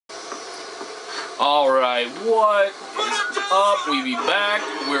Alright, what is up? We be back.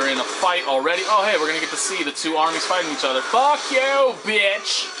 We're in a fight already. Oh, hey, we're gonna get to see the two armies fighting each other. Fuck you,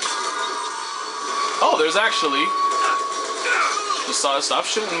 bitch! Oh, there's actually... Just stop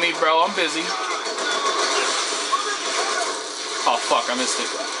shooting me, bro. I'm busy. Oh, fuck, I missed it.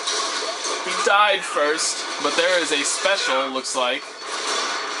 He died first, but there is a special, looks like.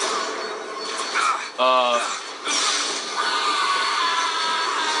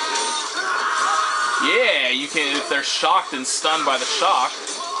 Yeah, you can, if they're shocked and stunned by the shock,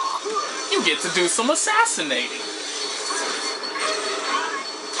 you get to do some assassinating.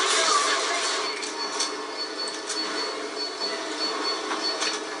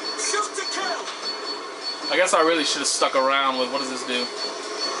 I guess I really should have stuck around with, what does this do?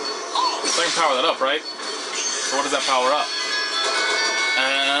 So I can power that up, right? So what does that power up?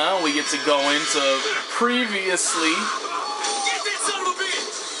 We get to go into previously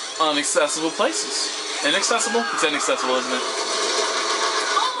inaccessible places. Inaccessible? It's inaccessible, isn't it?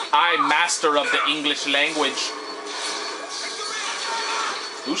 I master of the English language.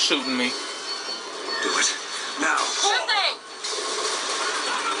 Who's shooting me? Do it now. Sure thing.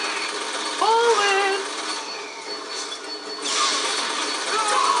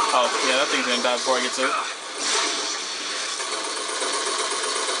 Oh, yeah, that thing's gonna die before I get to it.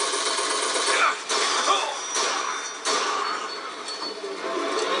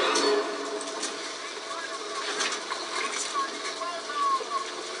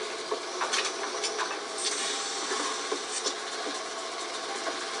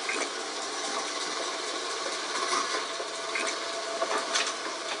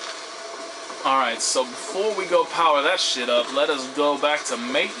 Alright, so before we go power that shit up, let us go back to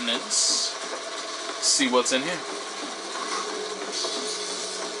maintenance. See what's in here.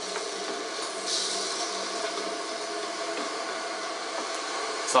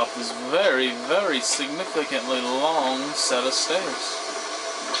 It's off this very, very significantly long set of stairs.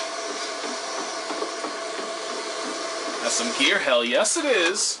 That's some gear, hell yes it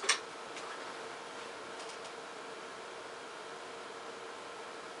is.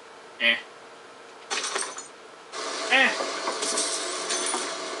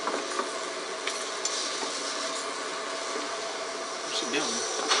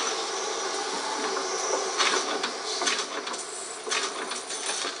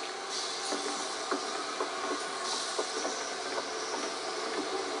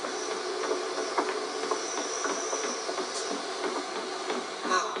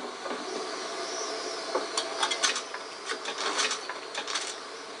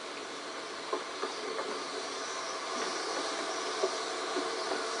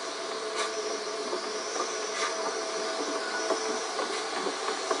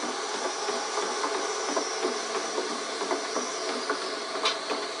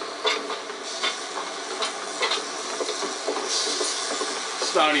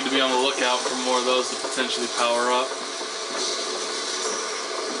 I need to be on the lookout for more of those to potentially power up.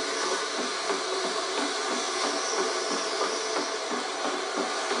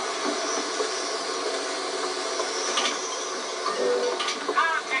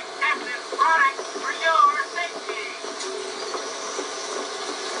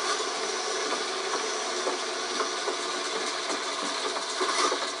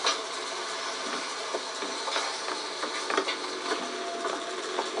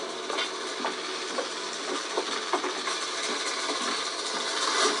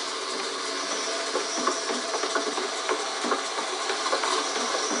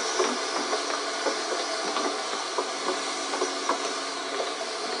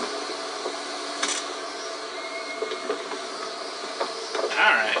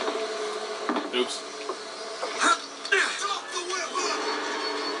 Oops.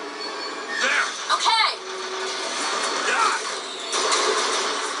 Okay.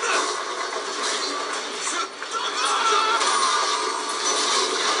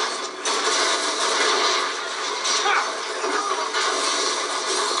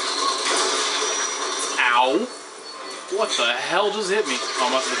 Ow. What the hell just hit me? Oh, I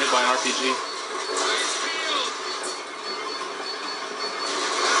must have been hit by an RPG.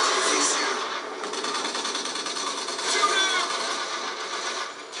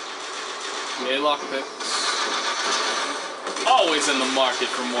 Yay, lockpicks. Always in the market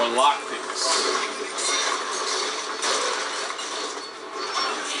for more lockpicks.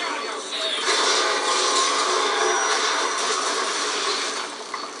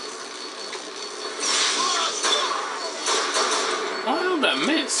 How did that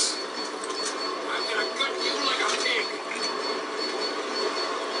miss? I'm gonna gut you like a pig.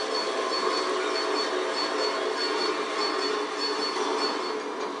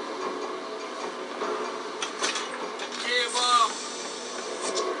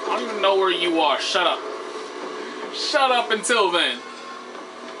 don't even know where you are. Shut up. Shut up until then.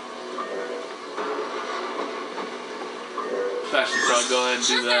 I should probably go ahead and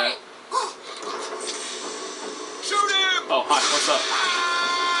do that. Shoot him! Oh, hi. What's up?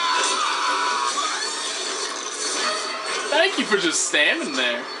 Thank you for just standing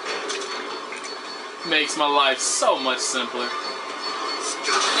there. Makes my life so much simpler.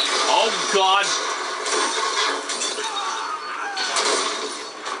 Oh, God.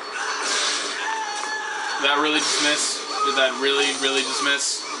 Did that really just miss? Did that really just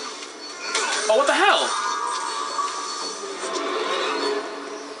miss? Oh, what the hell?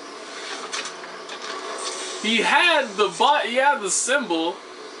 He had the symbol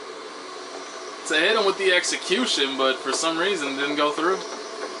to hit him with the execution, but for some reason it didn't go through.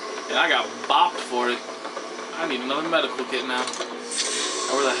 And I got bopped for it. I need another medical kit now.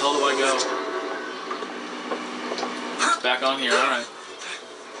 Now where the hell do I go? Back on here, alright.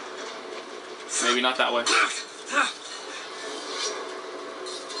 Maybe not that way.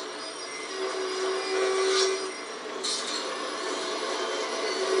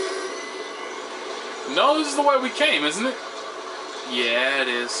 No, this is the way we came, isn't it? Yeah, it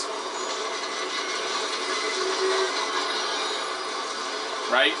is.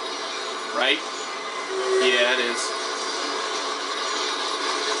 Right? Right? Yeah, it is.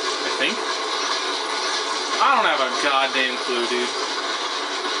 I think. I don't have a goddamn clue, dude.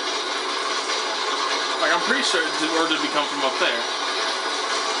 Like, I'm pretty sure, or did we come from up there?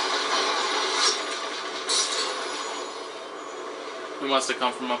 We must have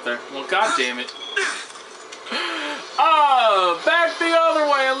come from up there. Well, goddamn it. Oh, back the other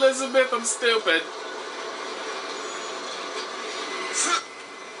way, Elizabeth. I'm stupid.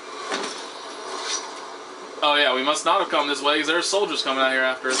 Oh yeah, we must not have come this way because there's soldiers coming out here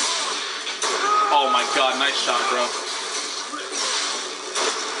after us. Oh my god, nice shot, bro.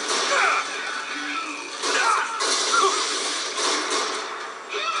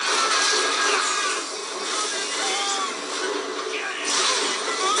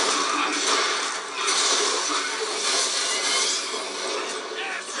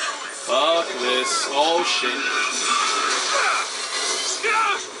 Fuck this. Oh shit.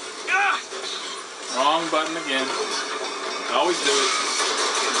 Wrong button again. I always do it.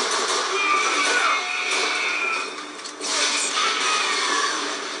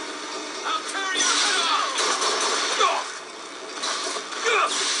 I'll tear your head off!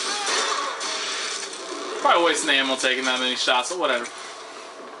 Probably wasting ammo taking that many shots, but whatever.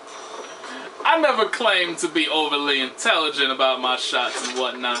 I never claimed to be overly intelligent about my shots and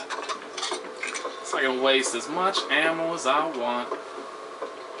whatnot. So I can waste as much ammo as I want.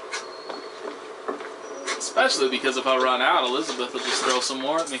 Especially because if I run out, Elizabeth will just throw some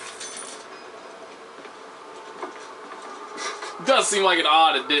more at me. It does seem like an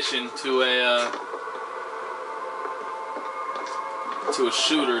odd addition to a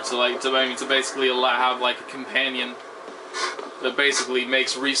shooter to basically have like a companion that basically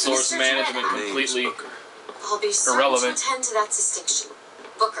makes resource management completely I'll be certain irrelevant. to attend to that distinction.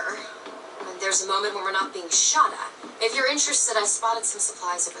 Booker, when there's a moment when we're not being shot at. If you're interested, I spotted some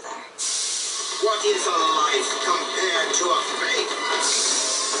supplies over there. What is a life compared to a fate?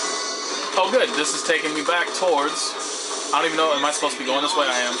 Oh good, this is taking me back towards... I don't even know, am I supposed to be going this way?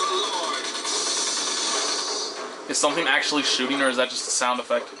 I am. Is something actually shooting or is that just a sound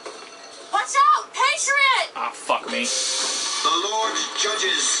effect? Watch out! Patriot! Ah, fuck me. The Lord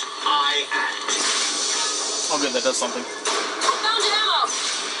judges, I act. Oh good, that does something. Found ammo!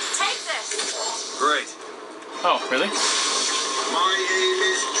 Take this! Great. Oh, really? My aim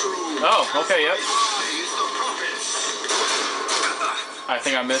is true. Oh, okay, yep. My eye is the prophet. I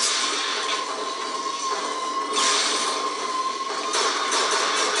think I missed.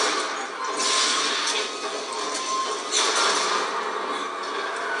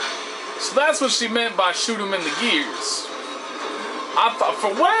 So that's what she meant by shoot him in the gears. I thought, for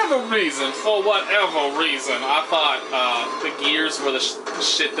whatever reason, I thought the gears were the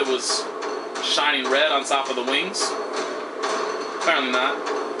shit that was shining red on top of the wings. Apparently not.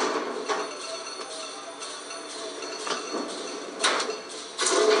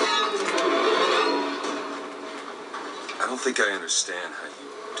 I don't think I understand how you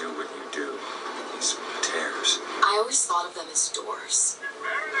do what you do. These tears. I always thought of them as doors.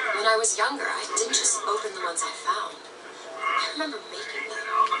 When I was younger, I didn't just open the ones I found. I remember making them.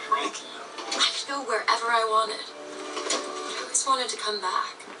 Making them. I could go wherever I wanted. I always wanted to come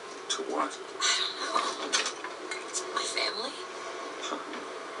back. To what? I don't know. My family?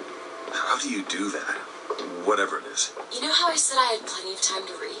 How do you do that? Whatever it is. You know how I said I had plenty of time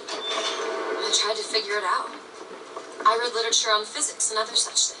to read? I tried to figure it out. I read literature on physics and other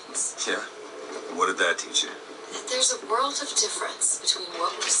such things. things. Yeah. What did that teach you? That there's a world of difference between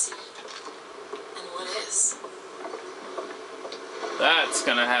what we see and what is. That's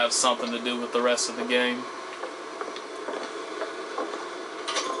gonna have something to do with the rest of the game.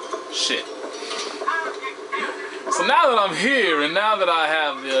 Shit. So now that I'm here, and now that I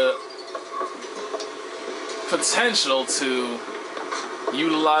have the potential to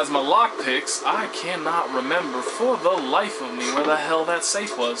utilize my lockpicks, I cannot remember for the life of me where the hell that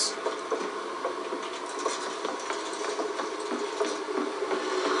safe was.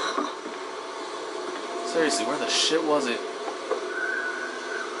 Seriously, where the shit was it?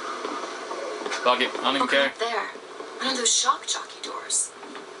 Fuck it, I don't even care. Up there, one of those shock jockey doors.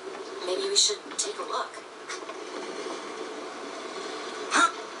 Maybe we should take a look.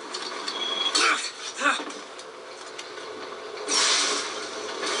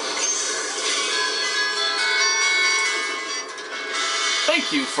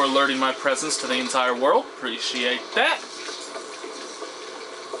 Thank you for alerting my presence to the entire world. Appreciate that.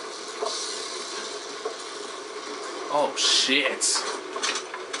 Oh shit.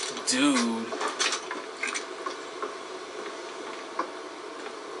 Dude.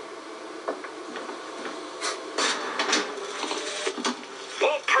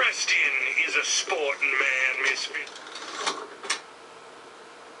 Bob Preston is a sporting man, Miss.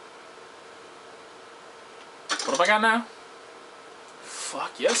 What have I got now?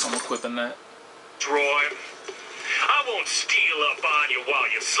 Fuck yes, I'm equipping that. Roy, I won't steal up on you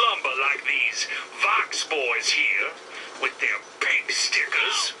while you slumber like these Vox boys here with their pink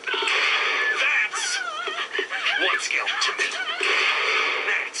stickers. That's one skill to me.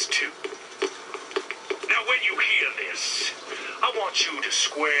 That's two. Now when you hear this, I want you to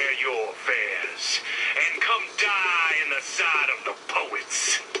square your affairs and come die in the side of the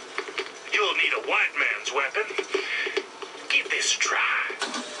poets. You'll need a white man's weapon. Give this a try.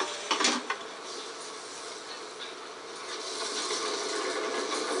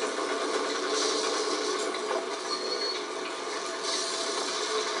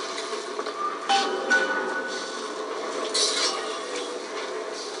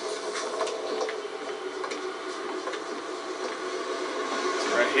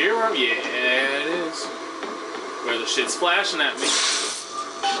 Right here, yeah, it is. Where the shit's flashing at me.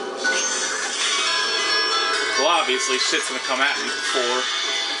 Well, obviously, shit's gonna come at me before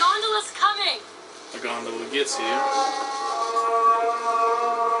The gondola's coming! the gondola gets here.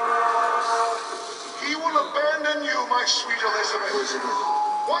 He will abandon you, my sweet Elizabeth.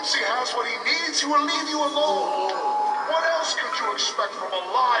 Once he has what he needs, he will leave you alone. What else could you expect from a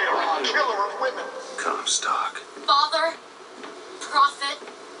liar and killer of women? Comstock. Father, prophet,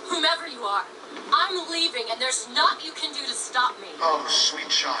 whomever you are, I'm leaving and there's naught you can do to stop me. Oh, sweet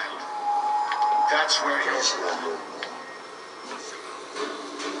child. That's where you're wrong.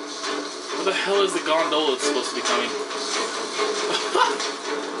 Where the hell is the gondola supposed to be coming?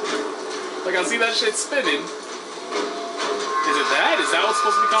 Like, I see that shit spinning. Is it that? Is that what's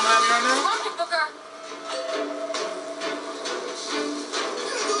supposed to be coming at me right now? Rocket Booker!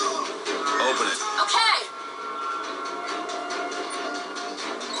 Open it. Okay!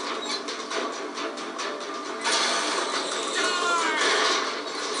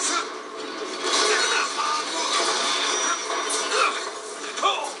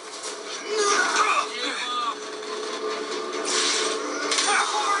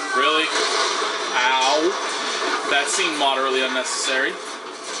 Really? Ow. That seemed moderately unnecessary.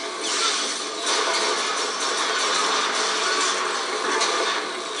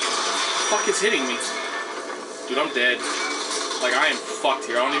 Fuck is hitting me? Dude, I'm dead. Like, I am fucked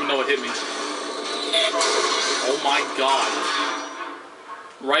here. I don't even know what hit me. Oh my god.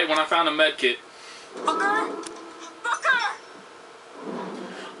 Right when I found a med kit. Booker! Booker!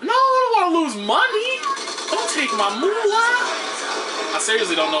 No, I don't want to lose money. Don't take my moolah. I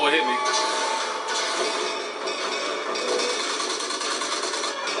seriously don't know what hit me.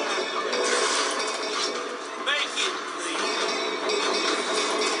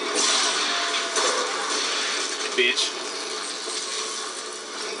 Bitch.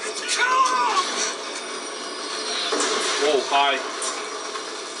 Whoa, hi.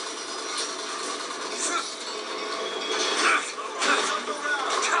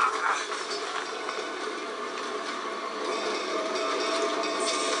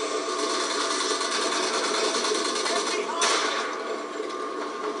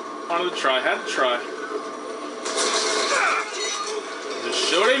 Wanted to try, had to try. Just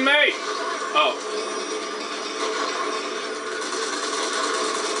shooting me! Oh.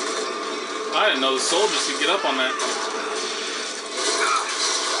 I didn't know the soldiers could get up on that.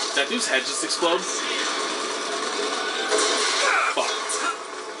 That dude's head just explode. Fuck.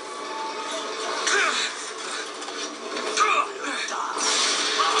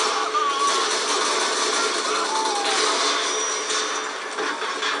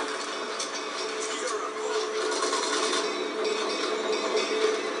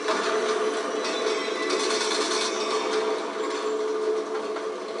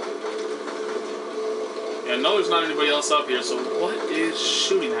 know there's not anybody else up here, so what is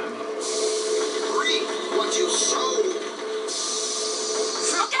shooting at me? Reap what you sow.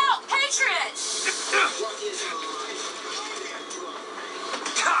 Look out, Patriot! What is our life compared to a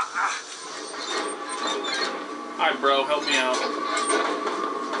Alright, bro, help me out.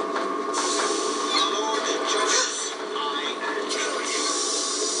 Lord Justice? I kill you.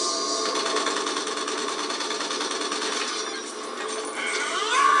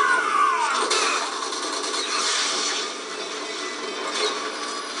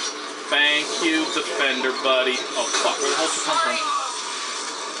 Thank you, Defender, buddy. Oh, fuck, where the hell did you come from?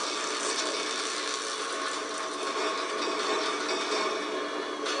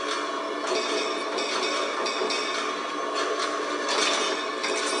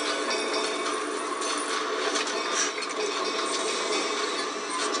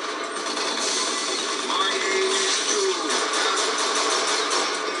 My name is Doom.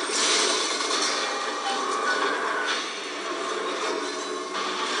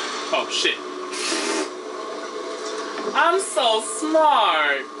 Oh, shit. I'm so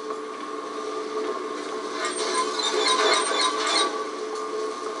smart.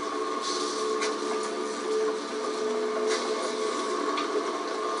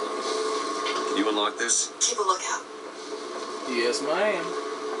 Can you unlock this? Keep a lookout. Yes, ma'am.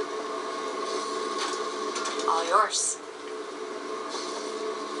 All yours.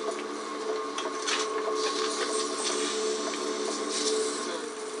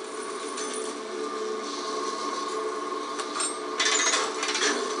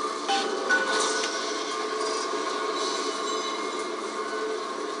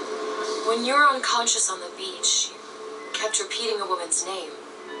 When you were unconscious on the beach, you kept repeating a woman's name.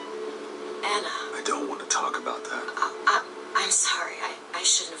 Anna. I don't want to talk about that. I'm sorry. I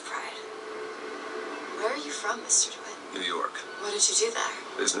shouldn't have pried. Where are you from, Mr. DeWitt? New York. What did you do there?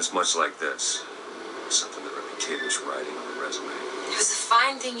 Business much like this. Something that reputators writing on a resume. It was a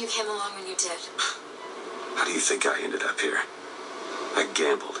fine thing you came along when you did. How do you think I ended up here? I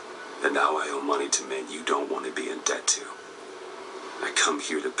gambled, and now I owe money to men you don't want to be in debt to. I come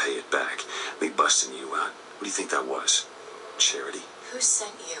here to pay it back. Me busting you out. What do you think that was? Charity? Who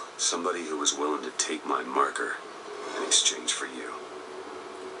sent you? Somebody who was willing to take my marker in exchange for you.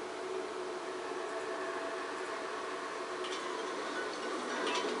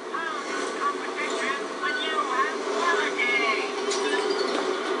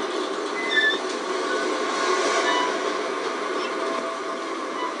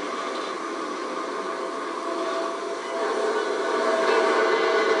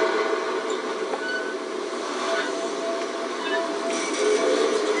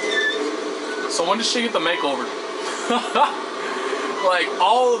 So when did she get the makeover? Like,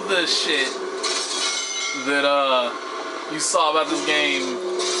 all of the shit that you saw about this game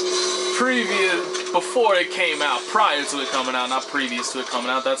before it came out, prior to it coming out, not previous to it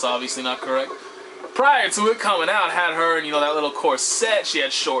coming out, that's obviously not correct. Prior to it coming out, had her in, you know, that little corset, she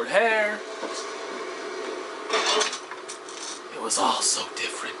had short hair. It was all so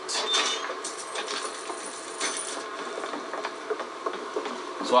different.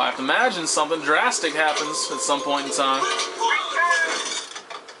 So I have to imagine something drastic happens at some point in time.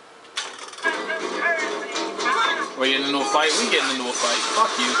 We're getting into a fight, we getting into a fight.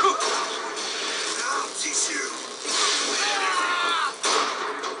 Fuck you. I'll teach you.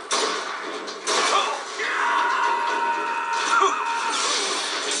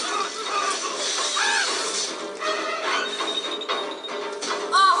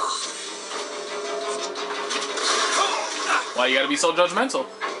 Why you gotta be so judgmental?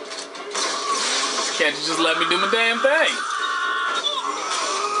 Can't you just let me do my damn thing?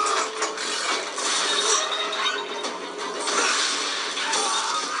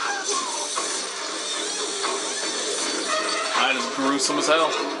 That is gruesome as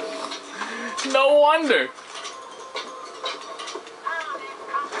hell. No wonder.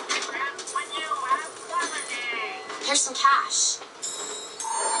 Here's some cash.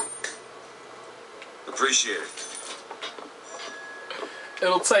 Appreciate it.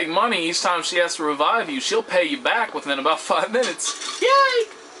 It'll take money each time she has to revive you. She'll pay you back within about 5 minutes. Yay!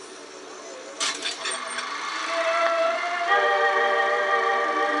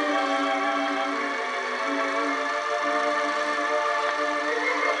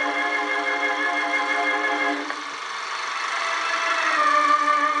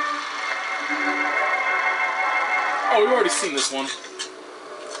 Oh, we've already seen this one.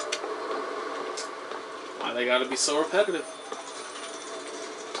 Why they gotta be so repetitive?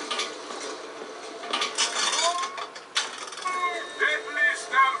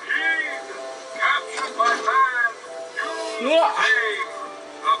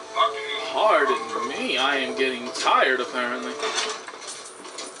 Pardon me, I am tired, apparently.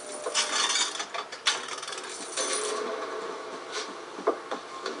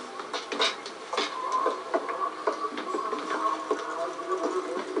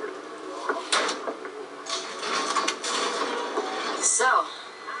 So,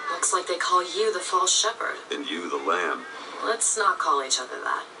 looks like they call you the false shepherd. And you, the lamb. Let's not call each other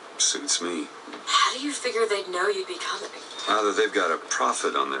that. Suits me. How do you figure they'd know you'd be coming? Either they've got a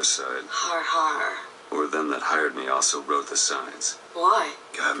prophet on their side, Har har. or them that hired me also wrote the signs. Why?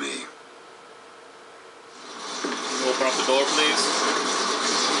 Got me. Open up the door, please.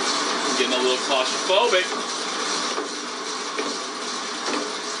 I'm getting a little claustrophobic.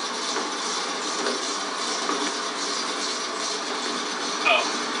 Oh.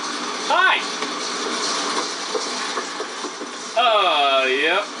 Hi!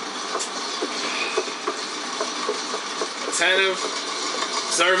 Yep. Attentive.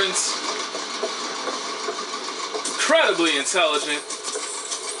 Observant. Incredibly intelligent.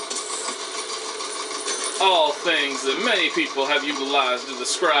 All things that many people have utilized to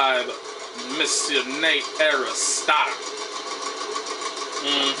describe Mr. Nate Aristotle.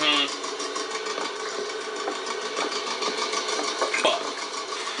 Fuck.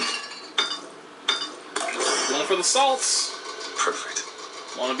 Going for the salts. Perfect.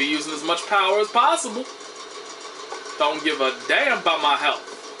 Want to be using as much power as possible. Don't give a damn about my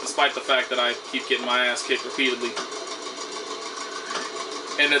health, despite the fact that I keep getting my ass kicked repeatedly.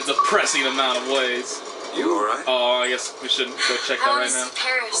 In a depressing amount of ways. You alright? Oh, I guess we shouldn't go check that right now. I want to see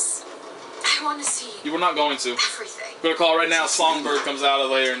Paris. I want to see You were not going to. everything. I'm gonna call right now. Songbird comes out of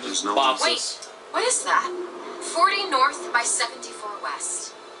there and just There's no bops Wait, us. what is that? 40 north by 74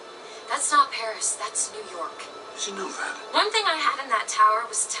 west. That's not Paris, that's New York. Did you know that? One thing I had in that tower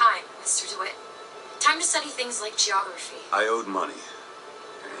was time, Mr. DeWitt. Time to study things like geography. I owed money.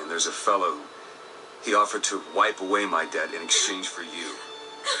 And there's a fellow. He offered to wipe away my debt in exchange for you.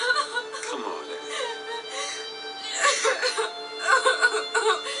 Come on, Eddie.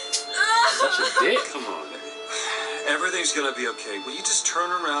 Such a dick. Come on, Eddie. Everything's gonna be okay. Will you just turn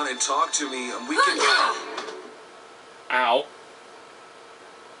around and talk to me and we can... Ow.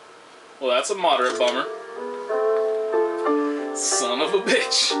 Well, that's a moderate bummer. Son of a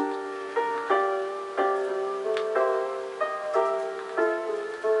bitch.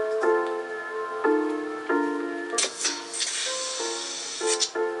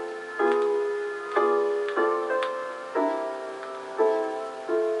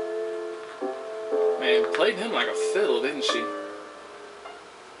 Man, played him like a fiddle, didn't she?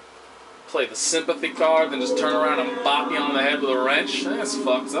 Play the sympathy card, then just turn around and bop you on the head with a wrench? That's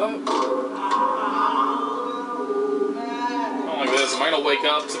fucked up. Oh, like this. Am I gonna wake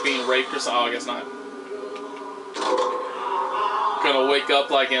up to being raped or something? Oh, I guess not. Gonna wake up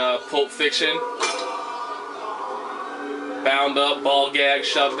like in Pulp Fiction. Bound up, ball gag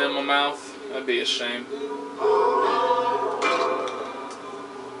shoved in my mouth. That'd be a shame.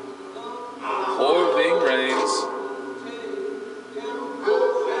 Poor Ving Rhames.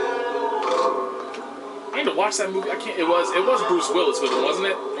 I need to watch that movie. I can't. It was Bruce Willis with him, wasn't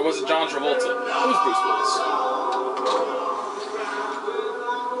it? Or was it John Travolta? It was Bruce Willis.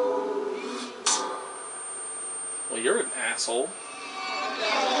 Well, you're an asshole.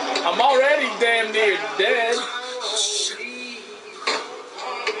 I'm already damn near dead.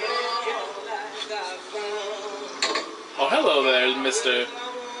 Oh, hello there, Mr.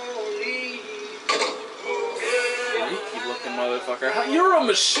 Freaky looking motherfucker. You're a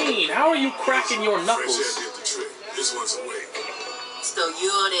machine. How are you cracking your knuckles? This one's awake. So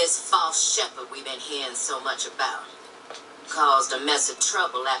you're this false shepherd we've been hearing so much about. Caused a mess of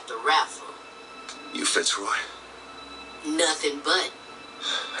trouble after raffle. You Fitzroy? Nothing but.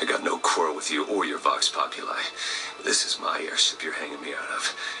 I got no quarrel with you or your Vox Populi. This is my airship you're hanging me out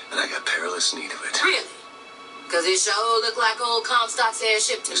of, and I got perilous need of it. Really? Because it sure look like old Comstock's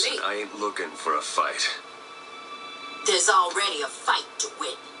airship to Listen, me. I ain't looking for a fight. There's already a fight to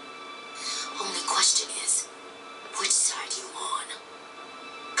win. Only question is, which side you on?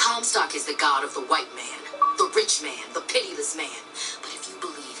 Comstock is the god of the white man, the rich man, the pitiless man. But if you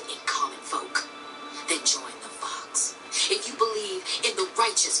believe in common folk, then join the Vox. If you believe in the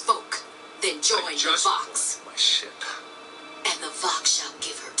righteous folk, then join the Vox. My ship. And the Vox shall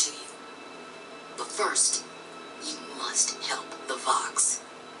give her to you. But first, you must help the Vox.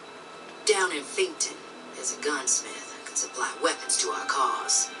 Down in Finkton, there's a gunsmith who can supply weapons to our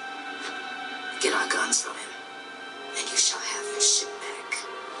cause. Get our guns from him, and you shall have your ship back.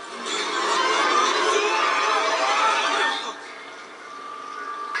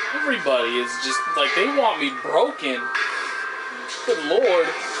 Everybody is just like, they want me broken. Good lord.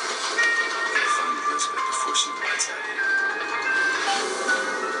 Find Elizabeth before she rides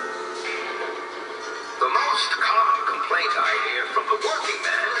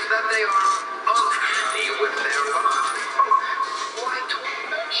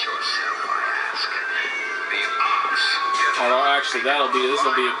so this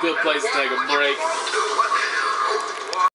will be a good place to take a break.